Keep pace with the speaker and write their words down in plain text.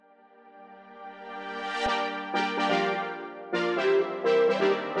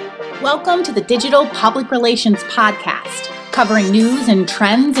Welcome to the Digital Public Relations Podcast, covering news and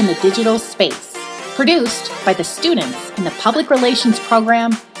trends in the digital space. Produced by the students in the Public Relations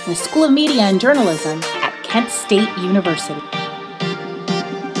program in the School of Media and Journalism at Kent State University.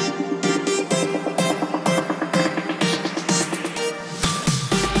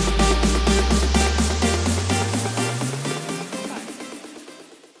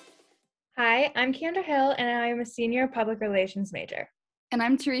 Hi, I'm Kendra Hill, and I'm a senior public relations major. And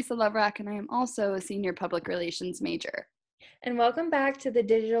I'm Teresa Loverack, and I am also a senior public relations major. And welcome back to the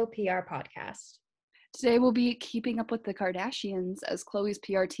Digital PR Podcast. Today we'll be keeping up with the Kardashians as Khloe's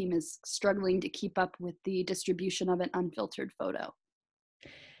PR team is struggling to keep up with the distribution of an unfiltered photo.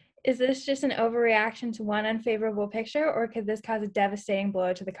 Is this just an overreaction to one unfavorable picture, or could this cause a devastating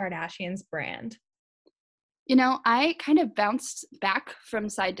blow to the Kardashians brand? You know, I kind of bounced back from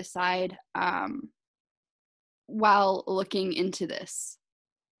side to side while looking into this.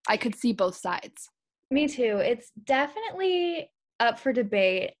 I could see both sides. Me too. It's definitely up for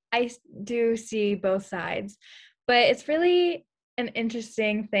debate. I do see both sides, but it's really an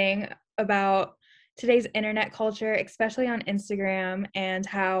interesting thing about today's internet culture, especially on Instagram, and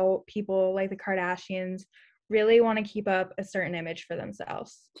how people like the Kardashians really want to keep up a certain image for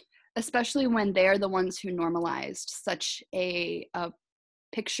themselves. Especially when they're the ones who normalized such a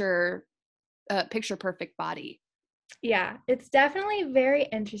picture perfect body. Yeah, it's definitely very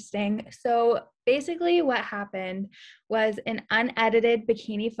interesting. So basically what happened was an unedited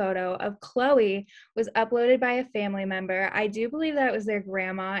bikini photo of Khloe was uploaded by a family member. I do believe that it was their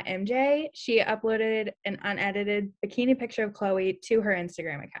grandma, MJ. She uploaded an unedited bikini picture of Khloe to her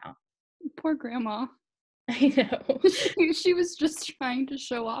Instagram account. Poor grandma. I know. She was just trying to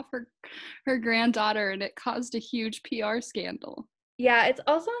show off her granddaughter, and it caused a huge PR scandal. Yeah, it's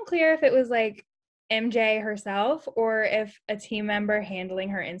also unclear if it was like MJ herself or if a team member handling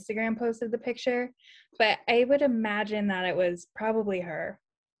her Instagram posted the picture, but I would imagine that it was probably her.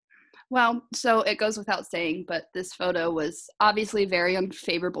 Well, so it goes without saying, but this photo was obviously very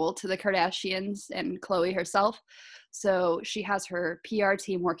unfavorable to the Kardashians and Khloe herself. So she has her PR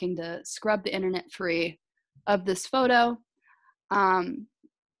team working to scrub the internet free of this photo.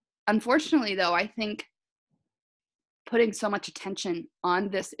 Unfortunately, though, I think putting so much attention on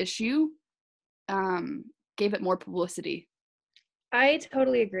this issue gave it more publicity. I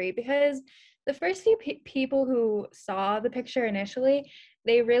totally agree, because the first few people who saw the picture initially,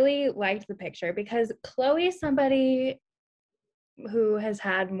 they really liked the picture, because Khloe is somebody who has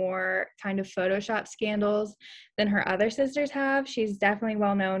had more kind of Photoshop scandals than her other sisters have. She's definitely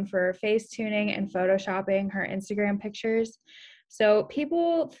well known for face tuning and Photoshopping her Instagram pictures. So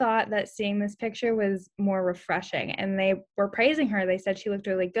people thought that seeing this picture was more refreshing, and they were praising her. They said she looked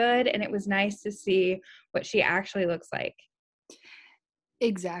really good, and it was nice to see what she actually looks like.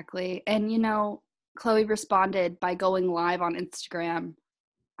 Exactly. And, you know, Khloe responded by going live on Instagram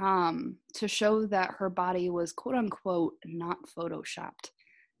to show that her body was quote unquote not photoshopped.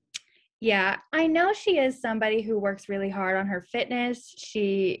 Yeah, I know she is somebody who works really hard on her fitness.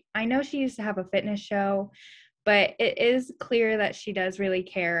 I know she used to have a fitness show, but it is clear that she does really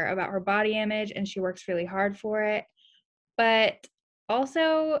care about her body image and she works really hard for it. But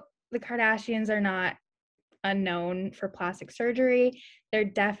also, the Kardashians are not unknown for plastic surgery. They're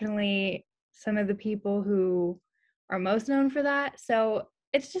definitely some of the people who are most known for that. So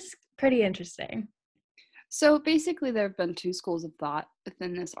it's just pretty interesting. So basically, there have been two schools of thought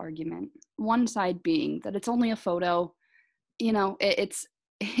within this argument. One side being that it's only a photo. You know, it's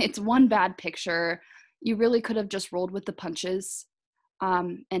one bad picture. You really could have just rolled with the punches,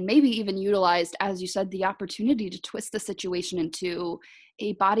 and maybe even utilized, as you said, the opportunity to twist the situation into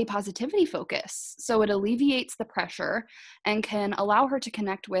a body positivity focus. So it alleviates the pressure and can allow her to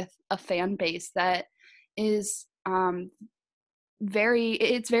connect with a fan base that is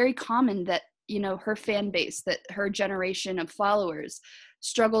it's very common that, you know, her fan base, that her generation of followers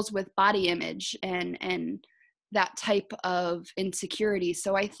struggles with body image and that type of insecurity.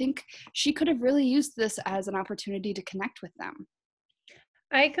 So I think she could have really used this as an opportunity to connect with them.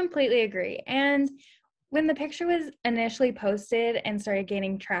 I completely agree. And when the picture was initially posted and started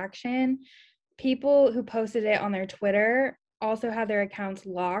gaining traction, people who posted it on their Twitter also had their accounts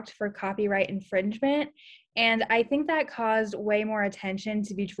locked for copyright infringement. And I think that caused way more attention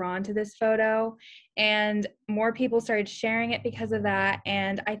to be drawn to this photo, and more people started sharing it because of that.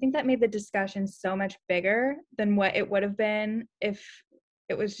 And I think that made the discussion so much bigger than what it would have been if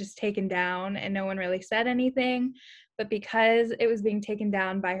it was just taken down and no one really said anything. But because it was being taken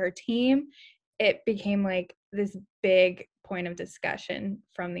down by her team, it became like this big point of discussion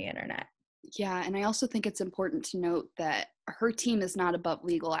from the internet. Yeah, and I also think it's important to note that her team is not above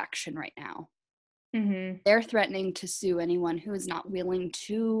legal action right now. Mm-hmm. They're threatening to sue anyone who is not willing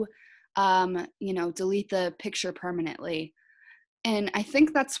to, delete the picture permanently. And I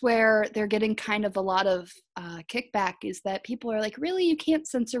think that's where they're getting kind of a lot of kickback, is that people are like, really, you can't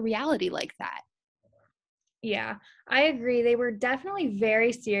censor reality like that. Yeah, I agree. They were definitely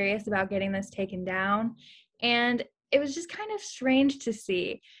very serious about getting this taken down. And it was just kind of strange to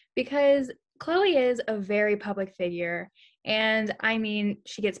see because Khloe is a very public figure. And I mean,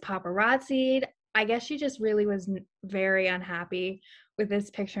 she gets paparazzi'd. I guess she just really was very unhappy with this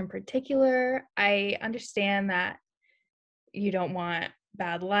picture in particular. I understand that you don't want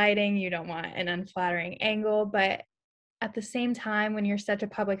bad lighting, you don't want an unflattering angle, but at the same time, when you're such a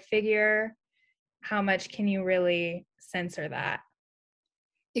public figure, how much can you really censor that?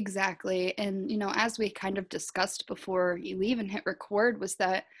 Exactly. And, as we kind of discussed before you even hit record, was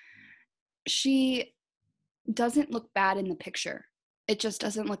that she doesn't look bad in the picture. It just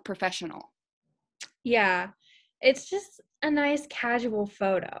doesn't look professional. Yeah, it's just a nice casual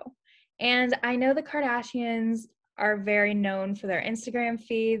photo. And I know the Kardashians are very known for their Instagram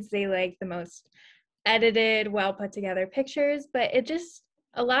feeds. They like the most edited, well put together pictures, but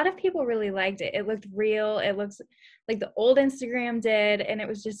a lot of people really liked it. It looked real. It looks like the old Instagram did, and it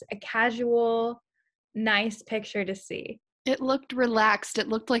was just a casual, nice picture to see. It looked relaxed. It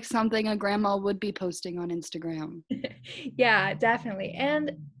looked like something a grandma would be posting on Instagram. Yeah, definitely.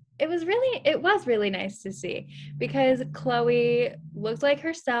 And it was really nice to see because Khloe looked like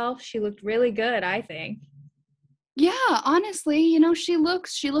herself. She looked really good, I think. Yeah, honestly, she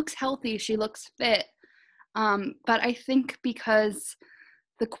looks healthy. She looks fit. But I think because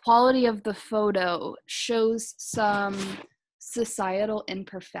the quality of the photo shows some societal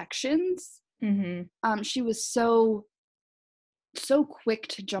imperfections, she was so quick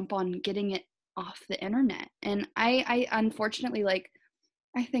to jump on getting it off the internet. And I unfortunately,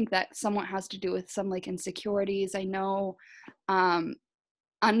 I think that somewhat has to do with some insecurities. I know,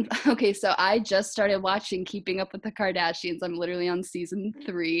 okay, so I just started watching Keeping Up with the Kardashians. I'm literally on season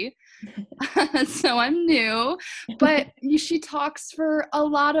 3. So I'm new, but she talks for a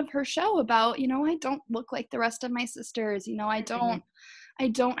lot of her show about, I don't look like the rest of my sisters. I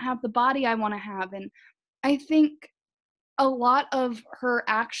don't have the body I want to have. And I think a lot of her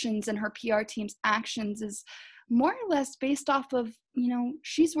actions and her PR team's actions is more or less based off of,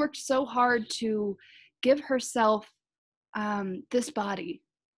 she's worked so hard to give herself this body.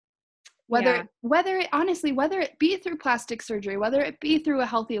 Whether it be through plastic surgery, whether it be through a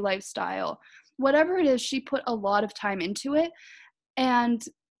healthy lifestyle, whatever it is, she put a lot of time into it. And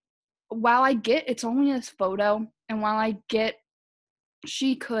while I get it's only a photo, and while I get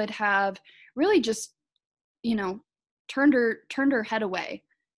she could have really just, turned her head away,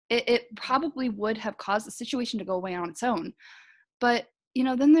 it probably would have caused the situation to go away on its own. But,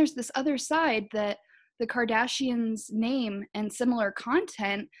 then there's this other side that the Kardashians' name and similar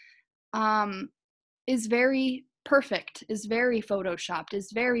content is very perfect, is very photoshopped,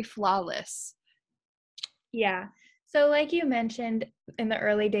 is very flawless. Yeah. So like you mentioned, in the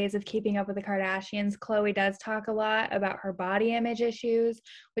early days of Keeping Up with the Kardashians, Khloe does talk a lot about her body image issues,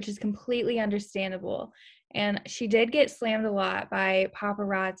 which is completely understandable. And she did get slammed a lot by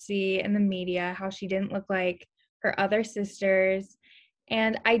paparazzi and the media, how she didn't look like her other sisters.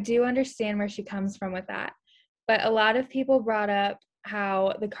 And I do understand where she comes from with that. But a lot of people brought up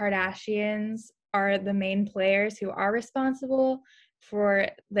how the Kardashians are the main players who are responsible for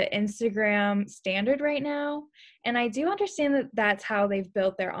the Instagram standard right now. And I do understand that that's how they've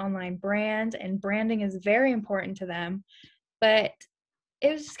built their online brand, and branding is very important to them. But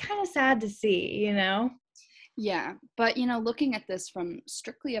it was just kind of sad to see. Yeah, but looking at this from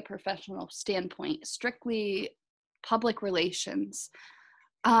strictly a professional standpoint, strictly public relations,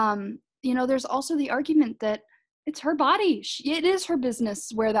 there's also the argument that it's her body. It is her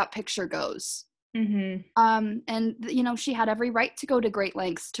business where that picture goes. Mm-hmm. And she had every right to go to great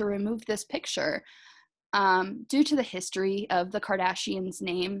lengths to remove this picture, due to the history of the Kardashians'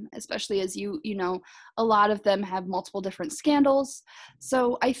 name, especially as a lot of them have multiple different scandals.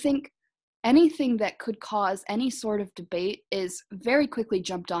 So I think anything that could cause any sort of debate is very quickly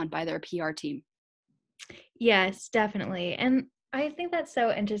jumped on by their PR team. Yes, definitely. And I think that's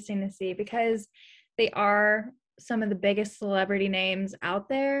so interesting to see because they are some of the biggest celebrity names out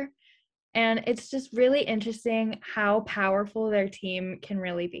there. And it's just really interesting how powerful their team can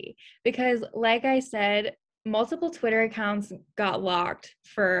really be. Because, like I said, multiple Twitter accounts got locked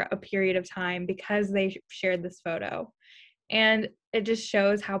for a period of time because they shared this photo. And it just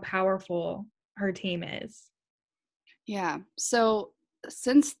shows how powerful her team is. Yeah. So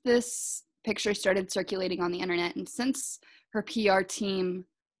since this picture started circulating on the internet. And since her PR team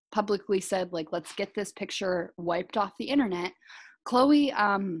publicly said, like, let's get this picture wiped off the internet,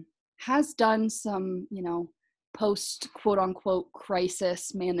 Khloe has done some, post quote unquote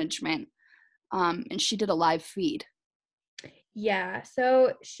crisis management. And she did a live feed. Yeah,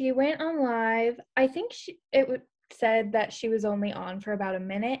 so she went on live. I think said that she was only on for about a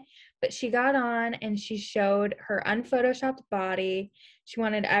minute, but she got on and she showed her unphotoshopped body. She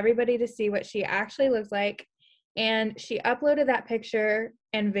wanted everybody to see what she actually looks like, and she uploaded that picture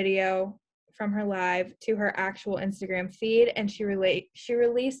and video from her live to her actual Instagram feed, and she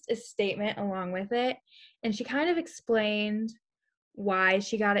released a statement along with it, and she kind of explained why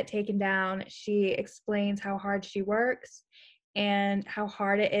she got it taken down. She explains how hard she works and how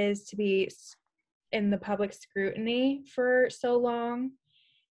hard it is to be in the public scrutiny for so long.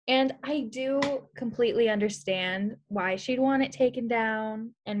 And I do completely understand why she'd want it taken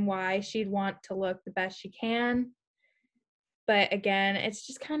down and why she'd want to look the best she can. But again, it's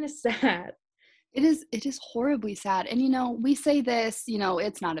just kind of sad. It is horribly sad. And, we say this,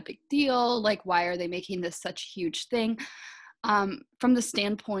 it's not a big deal. Like, why are they making this such a huge thing? From the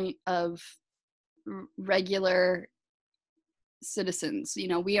standpoint of regular citizens,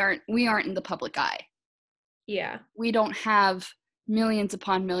 we aren't in the public eye. Yeah. We don't have millions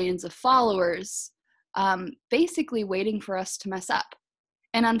upon millions of followers basically waiting for us to mess up.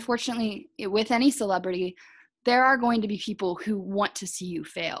 And unfortunately, with any celebrity, there are going to be people who want to see you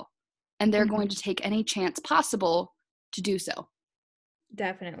fail, and they're going to take any chance possible to do so.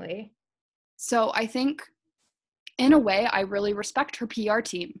 Definitely. So I think, in a way, I really respect her PR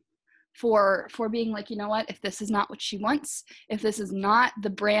team for being like, you know what, if this is not what she wants, if this is not the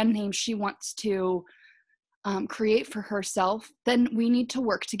brand name she wants to create for herself, then we need to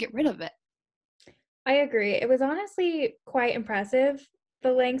work to get rid of it. I agree. It was honestly quite impressive,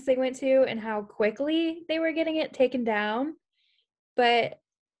 the lengths they went to and how quickly they were getting it taken down. But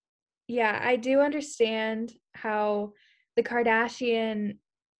yeah, I do understand how the Kardashian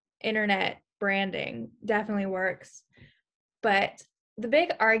internet branding definitely works. But the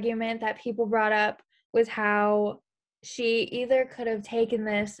big argument that people brought up was how she either could have taken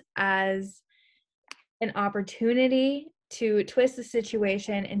this as an opportunity to twist the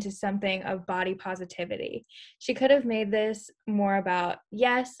situation into something of body positivity. She could have made this more about,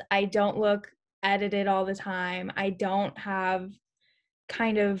 yes, I don't look edited all the time. I don't have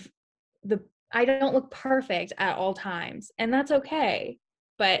I don't look perfect at all times, and that's okay.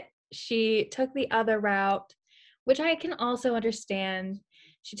 But she took the other route, which I can also understand.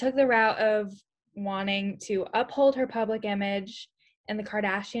 She took the route of wanting to uphold her public image and the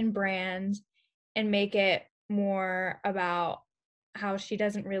Kardashian brand and make it more about how she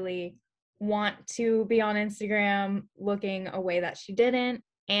doesn't really want to be on Instagram looking a way that she didn't.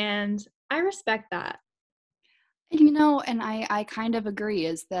 And I respect that. And I kind of agree,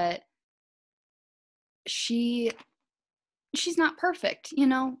 is that she's not perfect,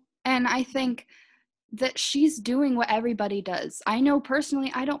 and I think that she's doing what everybody does. I know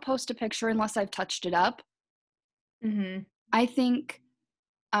personally, I don't post a picture unless I've touched it up. I think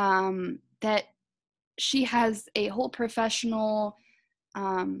that she has a whole professional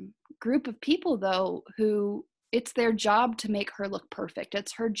group of people, though, who it's their job to make her look perfect.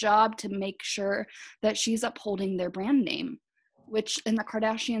 It's her job to make sure that she's upholding their brand name, which in the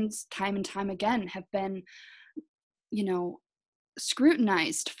Kardashians time and time again have been,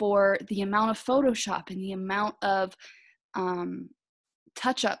 scrutinized for the amount of Photoshop and the amount of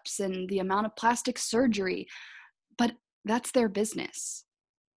touch-ups and the amount of plastic surgery. But that's their business.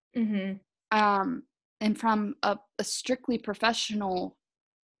 And from a strictly professional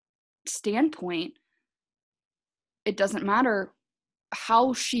standpoint, it doesn't matter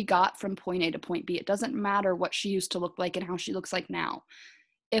how she got from point A to point B. It doesn't matter what she used to look like and how she looks like now.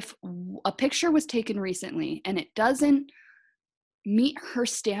 If a picture was taken recently and it doesn't meet her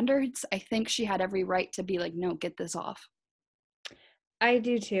standards, I think she had every right to be like, no, get this off. I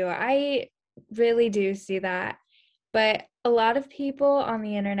do too. I really do see that. But a lot of people on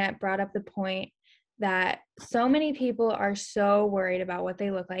the internet brought up the point that so many people are so worried about what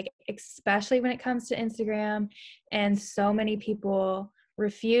they look like, especially when it comes to Instagram. And so many people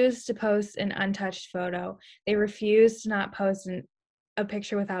refuse to post an untouched photo. They refuse to not post a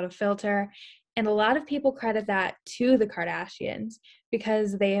picture without a filter. And a lot of people credit that to the Kardashians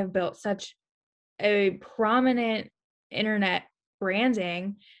because they have built such a prominent internet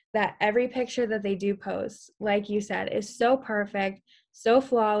branding that every picture that they do post, like you said, is so perfect, so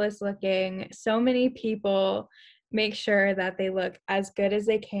flawless looking. So many people make sure that they look as good as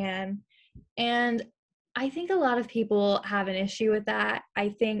they can. And I think a lot of people have an issue with that. I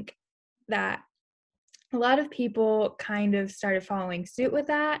think that a lot of people kind of started following suit with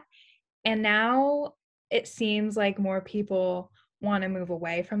that. And now it seems like more people want to move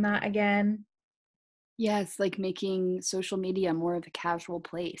away from that again. Yes, like making social media more of a casual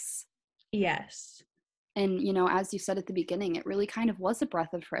place. Yes. And, as you said at the beginning, it really kind of was a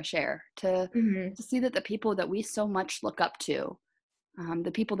breath of fresh air to see that the people that we so much look up to,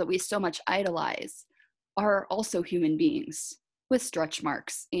 the people that we so much idolize, are also human beings with stretch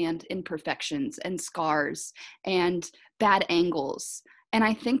marks and imperfections and scars and bad angles. And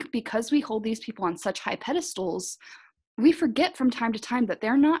I think because we hold these people on such high pedestals, we forget from time to time that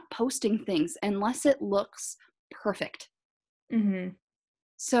they're not posting things unless it looks perfect.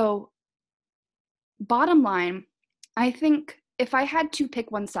 So bottom line, I think if I had to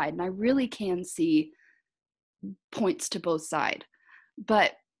pick one side, and I really can see points to both sides,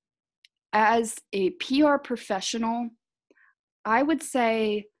 but as a PR professional, I would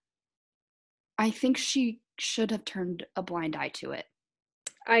say I think she should have turned a blind eye to it.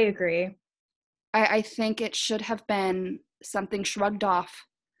 I agree. I think it should have been something shrugged off.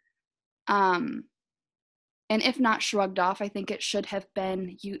 And if not shrugged off, I think it should have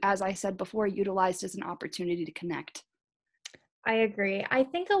been, as I said before, utilized as an opportunity to connect. I agree. I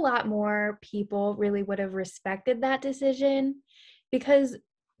think a lot more people really would have respected that decision, because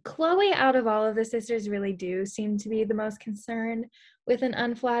Khloe, out of all of the sisters, really do seem to be the most concerned with an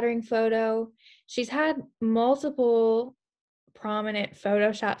unflattering photo. She's had multiple prominent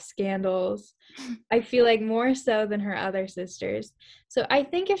Photoshop scandals, I feel like more so than her other sisters. So I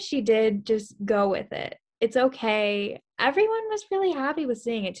think if she did just go with it, it's okay. Everyone was really happy with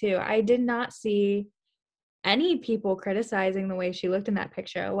seeing it too. I did not see any people criticizing the way she looked in that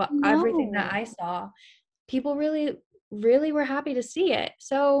picture. No. Everything that I saw, people really, really were happy to see it.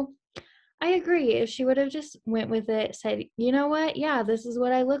 So I agree. If she would have just went with it, said, you know what? Yeah, this is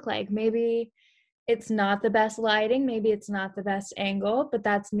what I look like. Maybe it's not the best lighting. Maybe it's not the best angle, but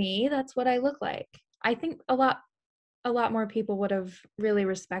that's me. That's what I look like. I think a lot more people would have really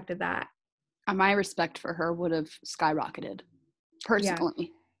respected that. My respect for her would have skyrocketed, personally. Yeah.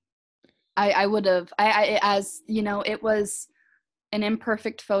 I would have, as it was an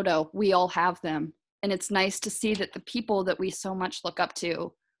imperfect photo. We all have them. And it's nice to see that the people that we so much look up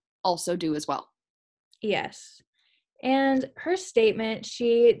to also do as well. Yes. And her statement,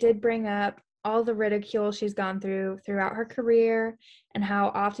 she did bring up all the ridicule she's gone throughout her career and how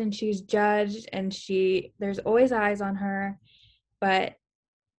often she's judged, and there's always eyes on her. But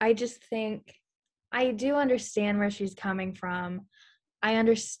I just think I do understand where she's coming from. I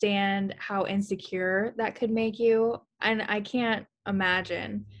understand how insecure that could make you, and I can't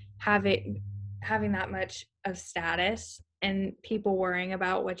imagine having that much of status and people worrying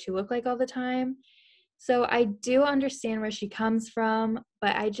about what you look like all the time. So I do understand where she comes from,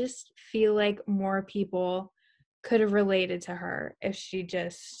 but I just feel like more people could have related to her if she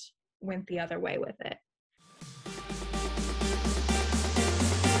just went the other way with it.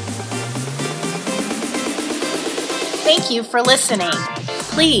 Thank you for listening.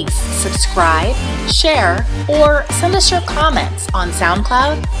 Please subscribe, share, or send us your comments on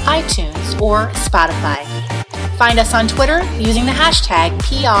SoundCloud, iTunes, or Spotify. Find us on Twitter using the hashtag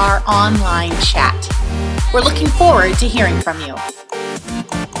PROnlineChat. We're looking forward to hearing from you.